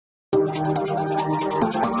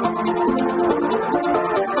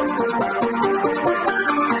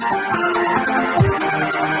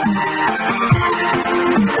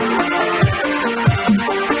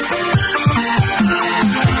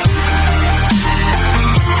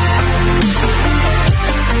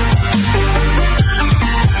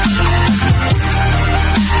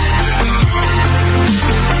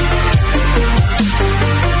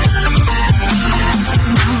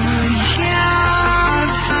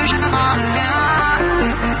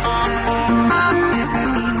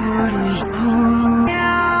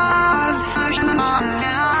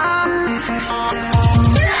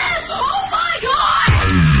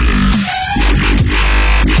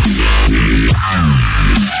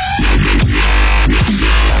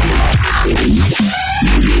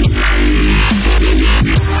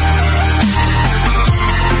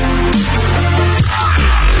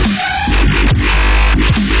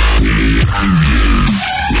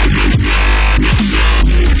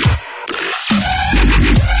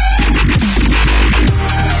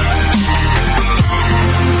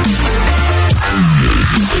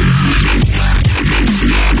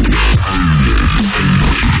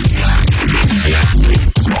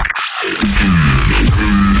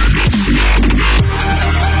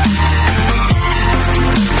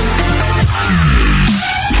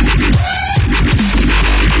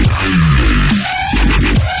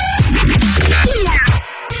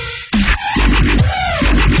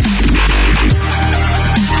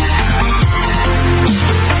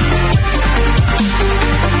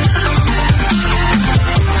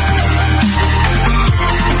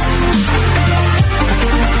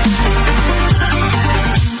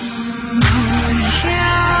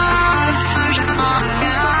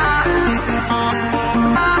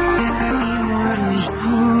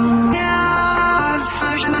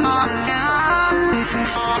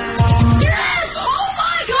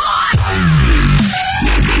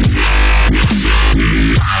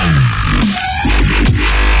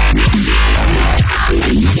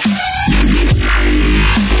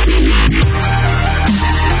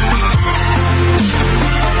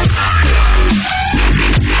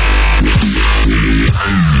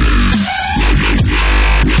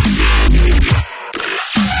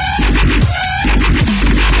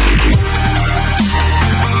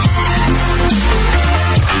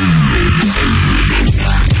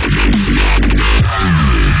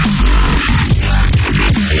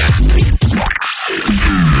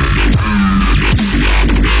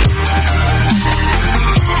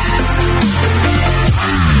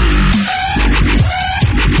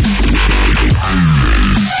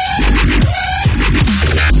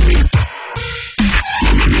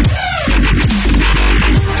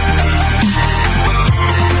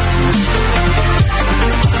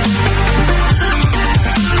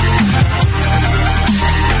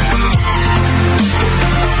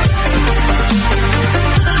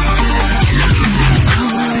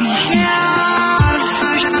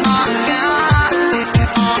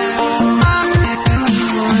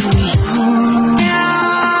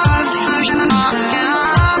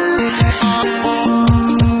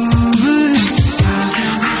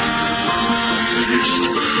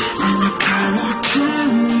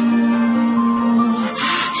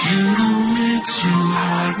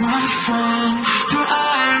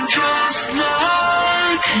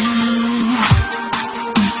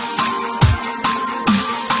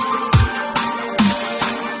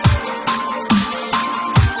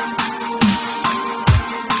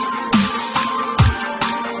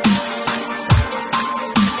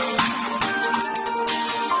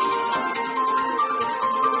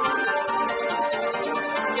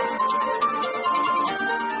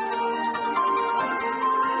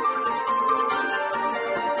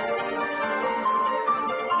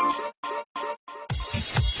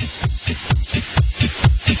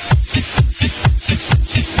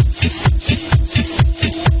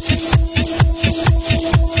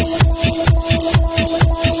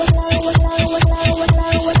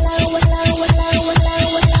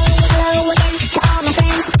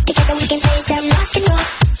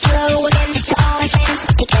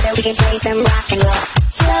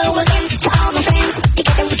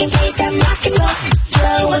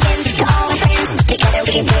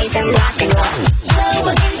we can play some rock and roll.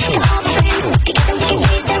 Hello again to all my friends. Together we can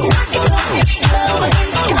play some rock and roll. Hello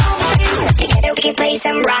again to all my friends. Together we can play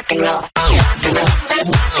some rock and roll. Rock and roll.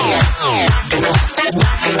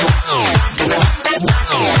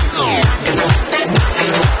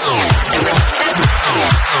 Rock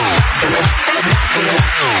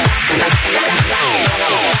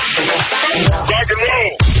and roll. Rock and roll.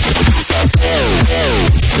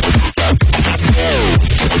 Rock and roll.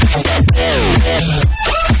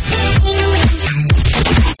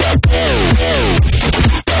 Rock and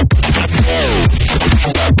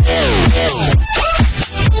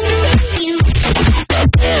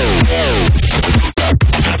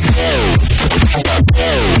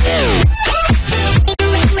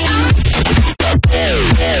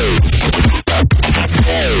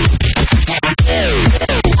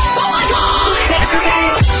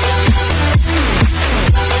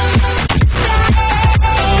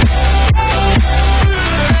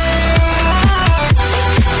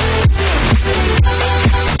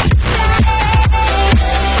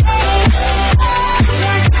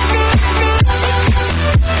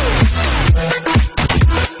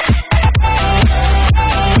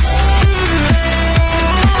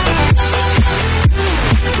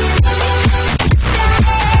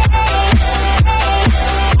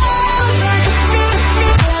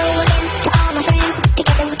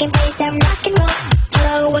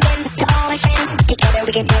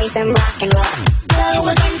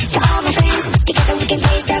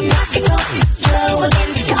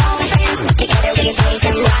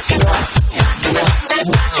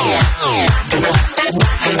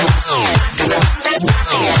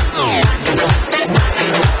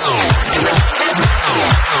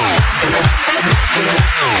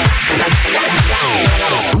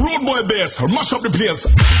Mash up the place.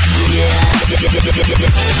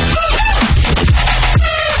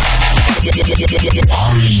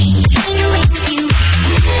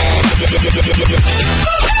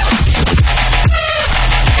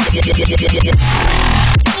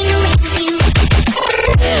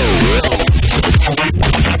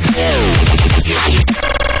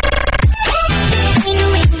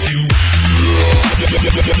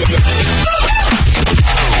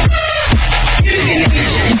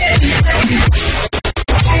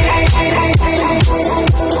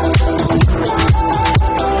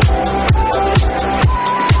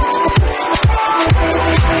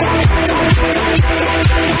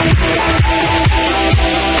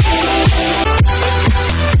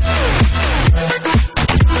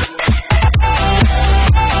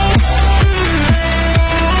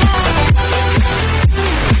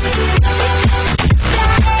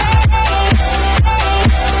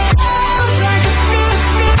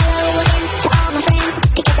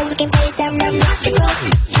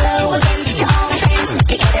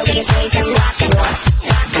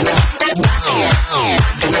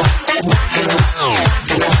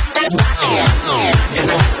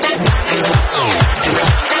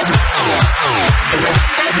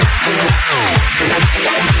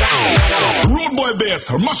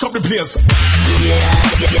 Mash up the place.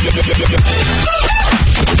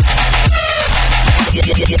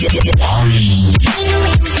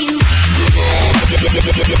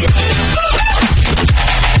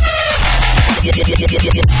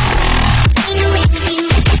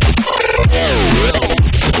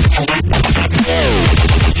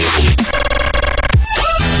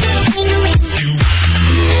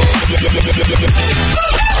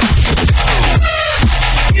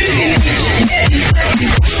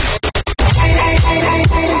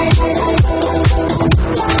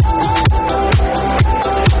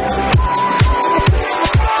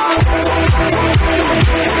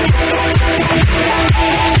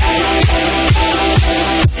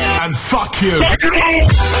 And fuck you.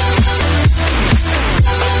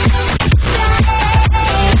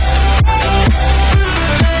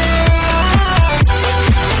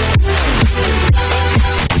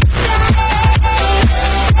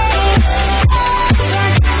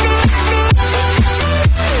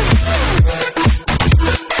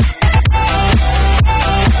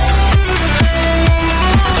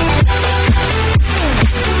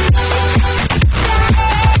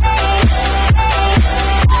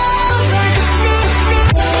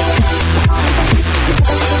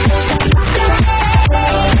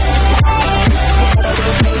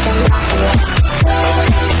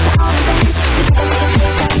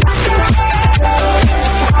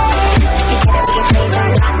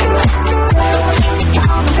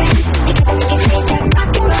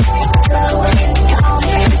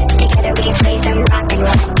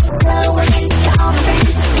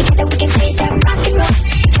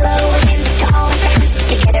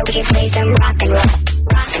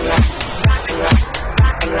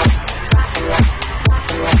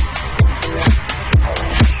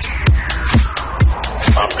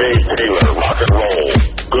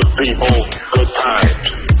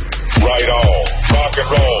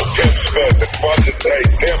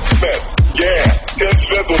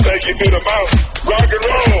 you through the mouth. Rock and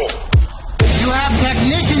roll. You have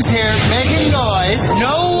technicians here making noise.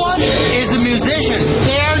 No one is a musician.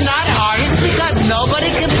 They're not artists because nobody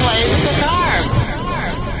can play the guitar.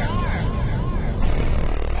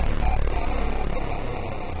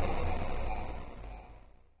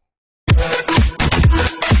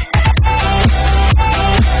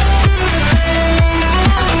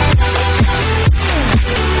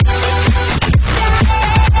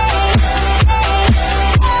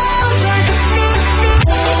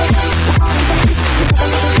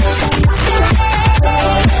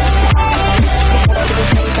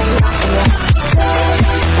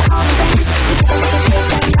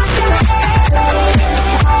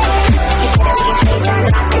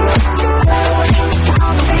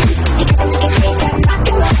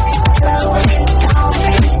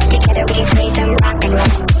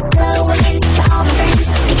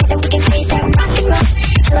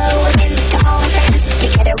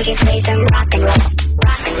 We can play some rock and roll.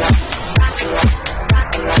 Rock and roll. Rock and roll.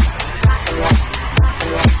 Rock and roll.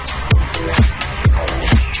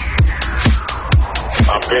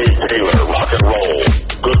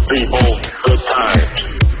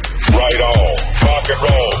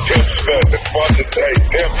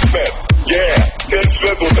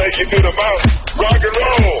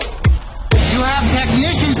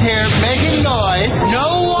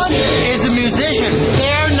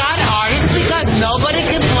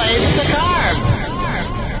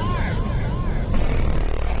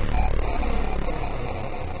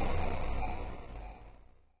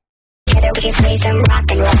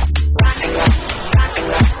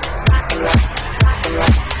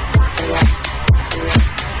 Rock and roll.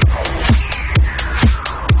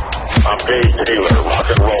 I'm Dave Taylor, rock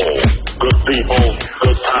and roll. Good people,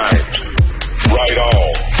 good times. Right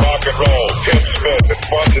on. Rock and roll. Tim Smith. It's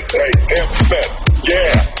fun to say Tim Smith.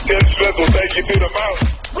 Yeah, Tim Smith will take you through the mountain.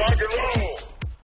 Rock and roll.